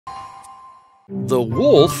The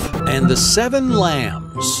Wolf and the Seven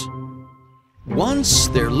Lambs. Once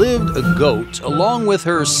there lived a goat along with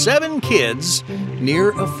her 7 kids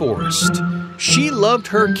near a forest. She loved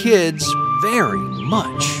her kids very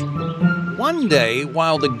much. One day,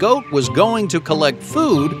 while the goat was going to collect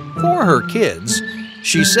food for her kids,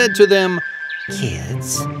 she said to them,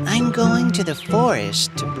 "Kids, I'm going to the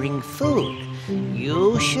forest to bring food.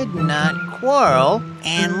 You should not quarrel,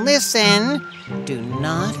 and listen, do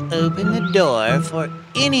not open the door for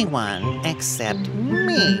anyone except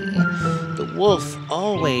me. The wolf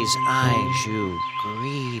always eyes you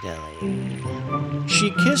greedily."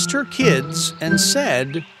 She kissed her kids and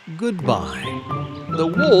said goodbye. The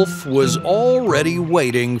wolf was already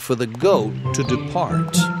waiting for the goat to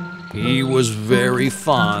depart. He was very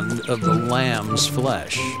fond of the lamb's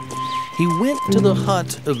flesh. He went to the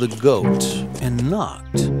hut of the goat and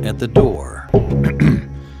knocked at the door.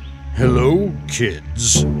 "Hello,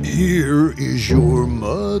 kids. Here is your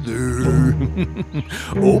mother.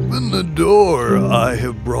 Open the door. I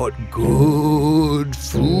have brought good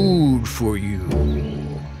food for you."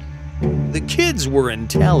 The kids were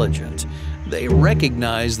intelligent. They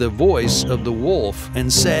recognized the voice of the wolf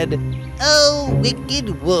and said, "Oh,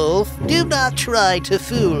 wicked wolf, do not try to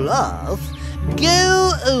fool us.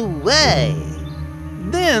 Go away."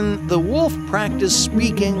 Then the wolf practiced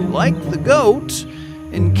speaking like the goat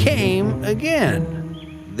and came again.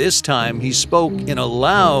 This time he spoke in a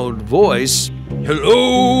loud voice.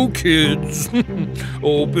 "Hello, kids.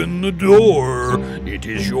 Open the door. It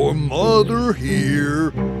is your mother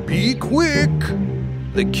here. Be quick."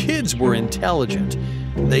 The kids were intelligent.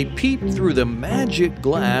 They peeped through the magic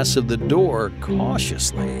glass of the door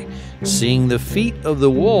cautiously. Seeing the feet of the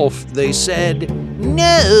wolf, they said,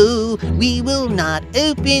 "No, we will not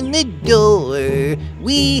open the door.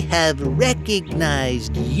 We have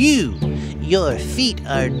recognized you. Your feet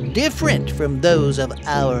are different from those of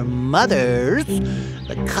our mothers.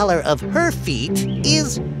 The color of her feet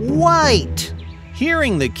is white."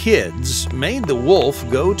 Hearing the kids made the wolf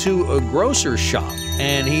go to a grocer's shop,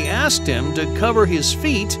 and he asked him to cover his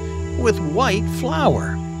feet with white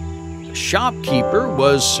flour. The shopkeeper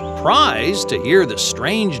was surprised to hear the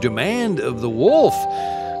strange demand of the wolf,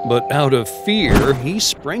 but out of fear he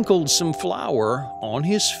sprinkled some flour on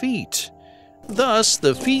his feet. Thus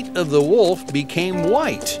the feet of the wolf became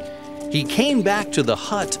white. He came back to the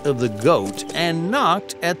hut of the goat and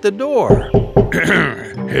knocked at the door.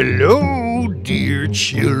 "Hello, dear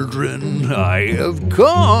children. I have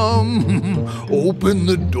come. Open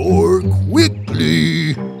the door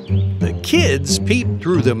quickly." The kids peeped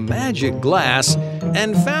through the magic glass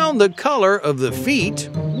and found the color of the feet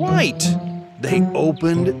white. They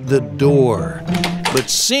opened the door, but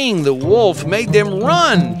seeing the wolf made them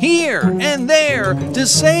run here and there to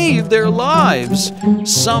save their lives.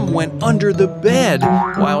 Some went under the bed,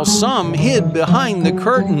 while some hid behind the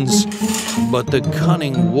curtains. But the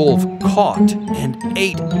cunning wolf caught and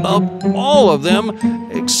ate up all of them,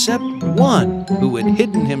 except one who had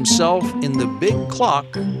hidden himself in the big clock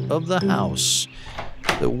of the house.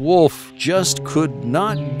 The wolf just could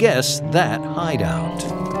not guess that hideout.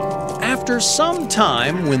 After some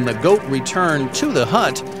time, when the goat returned to the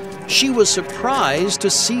hut, she was surprised to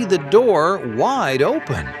see the door wide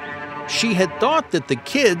open. She had thought that the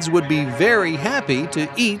kids would be very happy to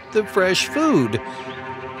eat the fresh food,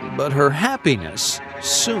 but her happiness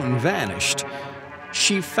soon vanished.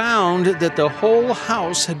 She found that the whole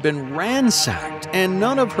house had been ransacked and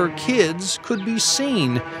none of her kids could be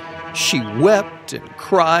seen. She wept and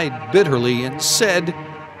cried bitterly and said,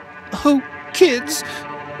 "Oh, kids,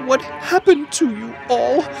 what happened to you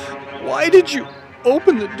all? Why did you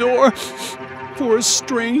open the door for a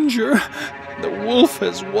stranger? The wolf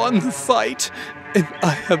has won the fight, and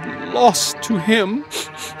I have lost to him."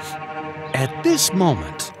 At this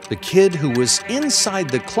moment, the kid who was inside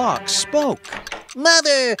the clock spoke.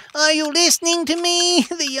 "Mother, are you listening to me?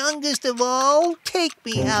 The youngest of all, take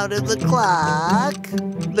me out of the clock."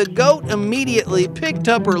 The goat immediately picked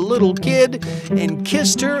up her little kid and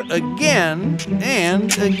kissed her again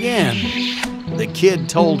and again. The kid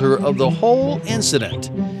told her of the whole incident.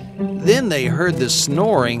 Then they heard the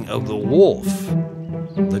snoring of the wolf.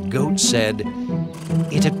 The goat said,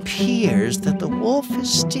 "It appears that the wolf is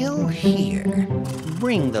still here.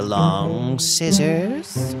 Bring the long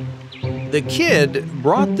scissors." The kid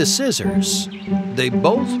brought the scissors. They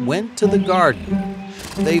both went to the garden.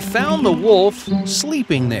 They found the wolf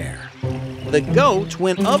sleeping there. The goat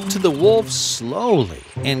went up to the wolf slowly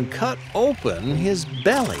and cut open his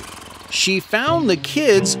belly. She found the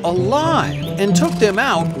kids alive and took them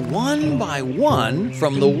out one by one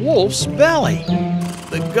from the wolf's belly.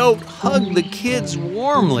 The goat hugged the kids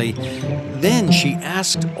warmly. Then she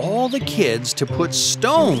asked all the kids to put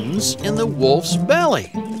stones in the wolf's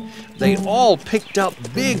belly. They all picked up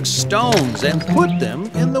big stones and put them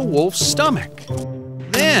in the wolf's stomach.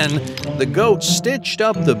 Then the goat stitched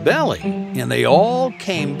up the belly, and they all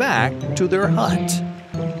came back to their hut.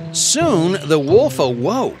 Soon the wolf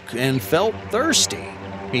awoke and felt thirsty.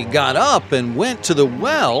 He got up and went to the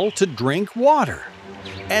well to drink water.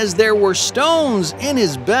 As there were stones in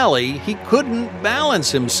his belly, he couldn't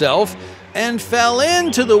balance himself and fell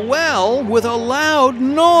into the well with a loud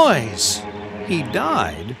noise. He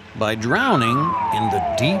died by drowning in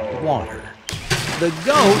the deep water. The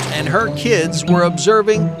goat and her kids were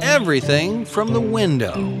observing everything from the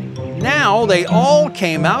window. Now they all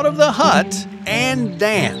came out of the hut and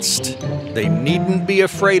danced. They needn't be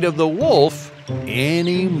afraid of the wolf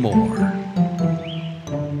anymore.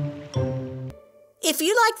 If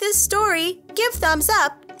you like this story, give thumbs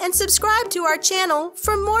up and subscribe to our channel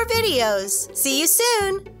for more videos. See you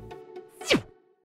soon!